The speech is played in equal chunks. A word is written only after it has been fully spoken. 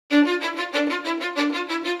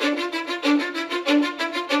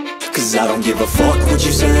Cause I don't give a fuck what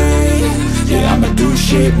you say. Yeah, I'ma do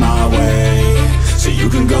shit my way. So you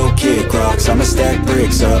can go kick rocks, I'ma stack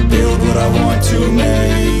bricks up, build what I want to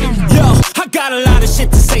make. Yo, I got a lot of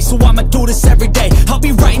shit to say, so I'ma do this every day. I'll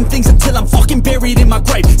be writing things until I'm fucking buried in my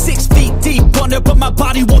grave. 6 feet deep under, but my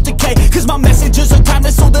body won't decay. Cause my messages are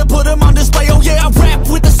timeless, so they'll put them on display. Oh yeah, I rap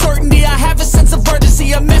with a certainty, I have a sense of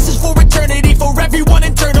urgency. A message for eternity, for everyone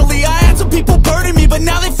internally. I had some people burning me, but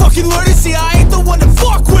now they fucking learn to see I ain't the one to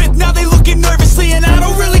fuck with, now they looking nervously. And I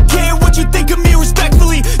don't really care what you think of me,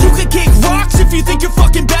 respectfully. You can kick rocks if you think you're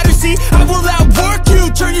fucking better, see. I will outwork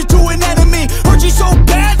you, turn you to an enemy. Hurt you so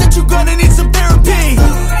bad that you're gonna need some therapy.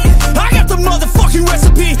 I got the motherfucking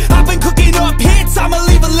recipe. I've been cooking up hits, I'ma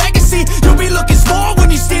leave a legacy. You'll be looking small when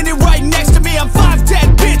you're standing right next to me. I'm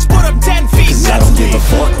 5'10", bitch, but I'm 10 feet next to me. I don't give a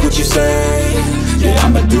fuck what you say. Yeah,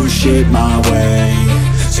 I'ma do shit my way.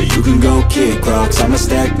 So you can go kick rocks, I'ma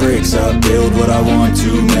stack bricks up, build what I want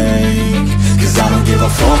to make. Cause I don't give a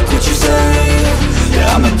fuck what you say.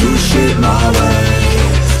 Yeah, I'ma do shit my way.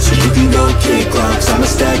 So you can go kick rocks, I'ma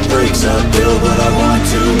stack bricks up, build what I want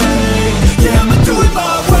to make. Yeah, I'ma do it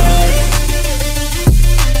my way.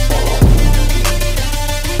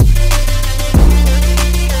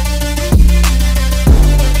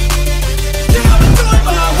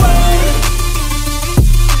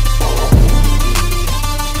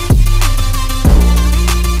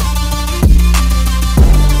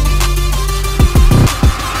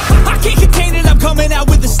 Coming out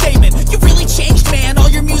with a statement. You really changed, man, all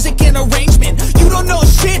your music and arrangement. You don't know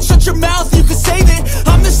shit, shut your mouth, you can save it.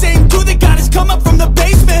 I'm the same dude that got his come up from the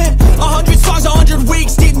basement. 100 songs, 100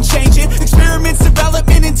 weeks, didn't change it. Experiments,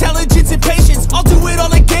 development, intelligence, and patience. I'll do it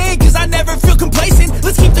all again, cause I never feel complacent.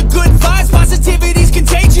 Let's keep the good vibes, positivity's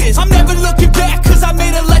contagious. I'm never looking back, cause I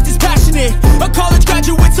made a life that's passionate. A college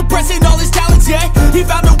graduate suppressing all his talents, yeah. He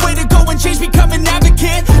found a way to go and change, become an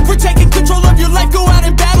advocate. For taking control of your life, go out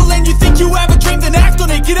and battle. And you think you have a dream, then act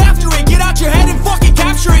on it. Get after it, get out your head and fucking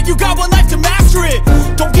capture it. You got one life to master it.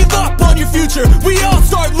 Don't give up on your future, we all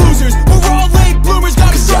start losers. We're all late bloomers,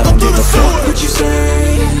 gotta struggle through the sewer. What you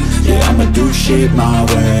say? Yeah, I'ma do shit my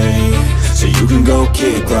way. So you can go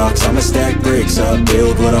kick rocks, I'ma stack bricks up,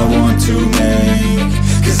 build what I want to make.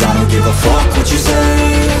 Cause I don't give a fuck what you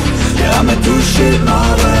say. Yeah, I'ma do shit my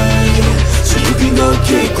way. So you can go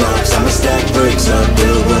kick rocks, I'ma stack bricks up,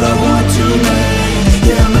 build what I want to make.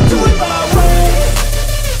 Yeah, I'ma do it my way.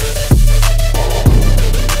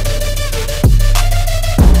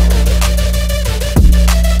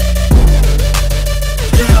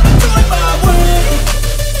 Yeah, I'ma do it my way.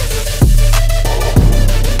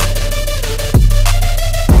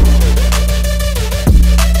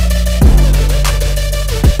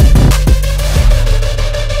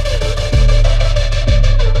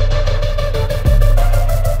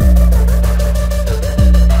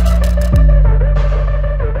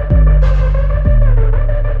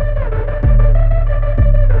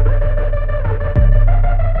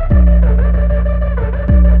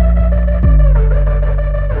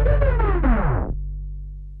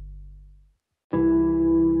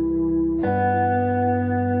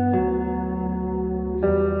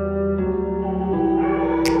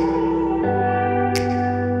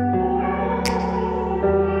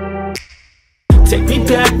 Take me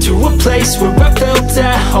back to a place where I felt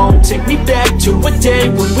at home. Take me back to a day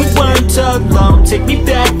when we weren't alone. Take me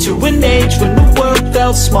back to an age when the world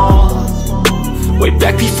felt small. Way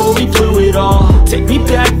back before we blew it all. Take me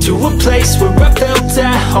back to a place where I felt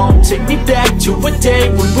at home. Take me back to a day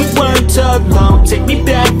when we weren't alone. Take me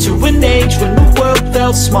back to an age when the world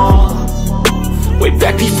felt small. Way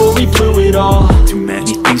back before we blew it all. Too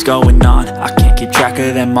many things going on, I can't keep track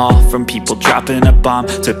of them all. From people dropping a bomb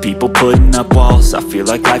to people putting up walls. I feel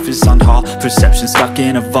like life is on hold, perception stuck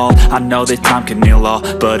in a vault. I know that time can heal all,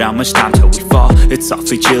 but how much time till we fall? It's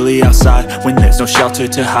awfully chilly outside when there's no shelter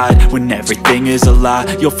to hide. When everything is a lie,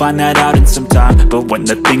 you'll find that out in some time. But when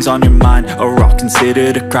the things on your mind are all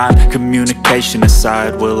considered a crime, communication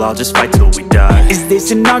aside, we'll all just fight till we die. Is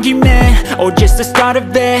this an argument or just the start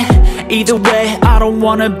of it? Either way, I don't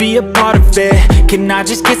wanna be a part of it. Can I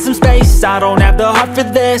just get some space? I don't have the heart for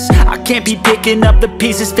this. I can't be picking up the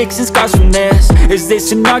pieces, fixing scars from this. Is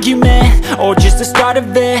this an argument or just the start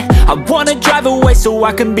of it? I wanna drive away so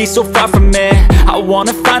I can be so far from it. I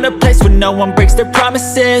wanna find a place where no one breaks their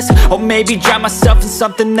promises. Or maybe drown myself in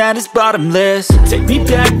something that is bottomless. Take me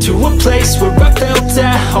back to a place where I felt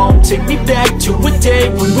at home. Take me back to a day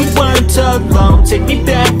when we weren't alone. Take me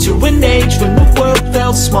back to an age when the world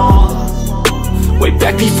felt small. way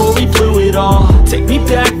back before we blew it all. Take me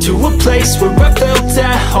back to a place where I felt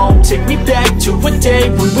at home. Take me back to a day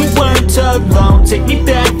when we weren't alone. Take me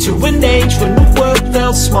back to an age when the world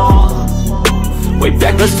felt small, way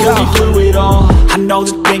back before we blew it all. I know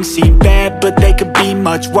that things seem bad, but they could be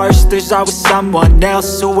much worse. There's always someone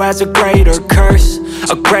else who has a greater curse,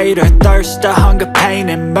 a greater thirst, a hunger, pain,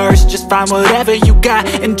 and mercy. Just find whatever you got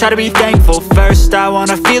and try to be thankful first. I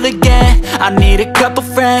wanna feel again, I need a couple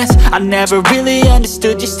friends. I never really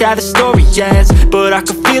understood just how the story ends, but I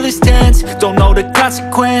can feel it's tense, don't know the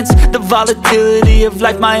consequence. The volatility of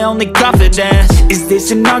life, my only confidence. Is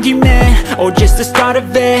this an argument, or just the start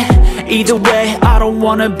of it? Either way, I don't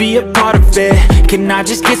wanna be a part of it. Can I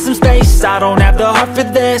just get some space? I don't have the heart for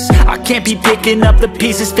this. I can't be picking up the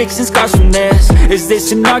pieces, fixing scars from this. Is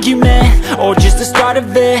this an argument, or just the start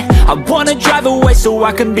of it? I wanna drive away so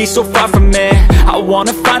I can be so far from it. I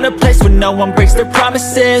wanna find a place where no one breaks their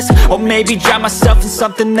promises, or maybe drown myself in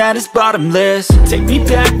something that is bottomless. Take me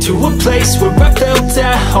back to a place where I felt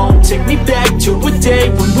at home. Take me back to a day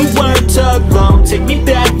when we weren't alone. Take me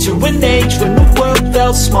back to an age when the world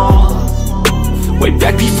felt small, way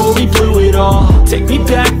back before we blew it all. Take me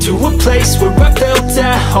back to a place where I felt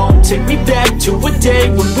at home. Take me back to a day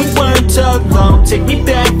when we weren't alone. Take me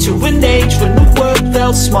back to an age when the world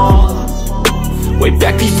felt small, way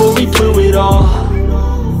back before we blew it all.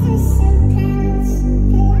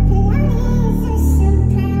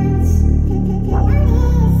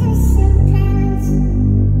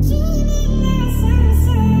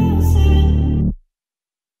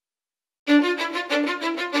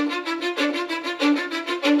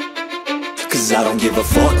 I don't give a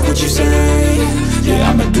fuck what you say. Yeah,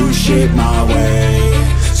 I'ma do shit my way.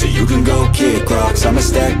 So you can go kick rocks, I'ma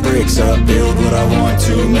stack bricks up, build what I want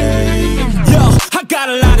to make. Yo, I got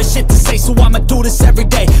a lot of shit to say, so I'ma do this every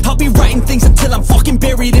day. I'll be writing things until I'm fucking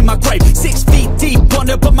buried in my grave. 6 feet deep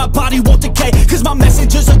under, but my body won't decay, cause my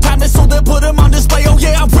messages are timeless, so they'll put them on display. Oh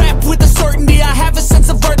yeah, I rap with a certainty, I have a sense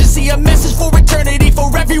of urgency, a message for eternity,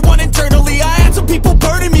 for everyone internally. I had some people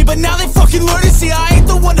burning me, but now they fucking learn to see I ain't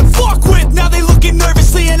the one to fuck with. Now they looking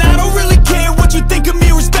nervously, and I don't really care what you think of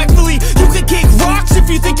me respectfully. You can kick rocks if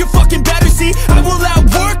you think you're fucking better, see I will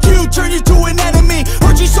outwork you, turn you to an enemy.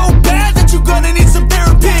 Hurt you so bad that you're gonna need some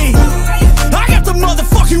therapy. I got the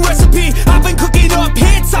motherfucking recipe, I've been cooking up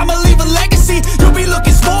hits, I'ma leave a legacy. You'll be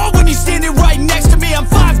looking small when you're standing right next to me. I'm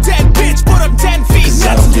 5'10", bitch, but I'm 10 feet next to me.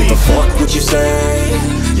 I don't give a fuck what you say.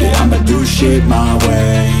 Yeah, I'ma do shit my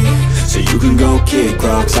way. So you can go kick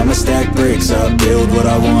rocks, I'ma stack bricks up, build what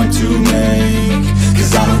I want to make.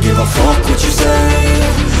 Cause I don't give a fuck what you say.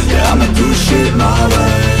 Yeah, I'ma do shit my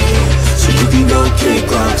way. So you can go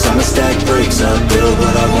kick rocks, I'ma stack bricks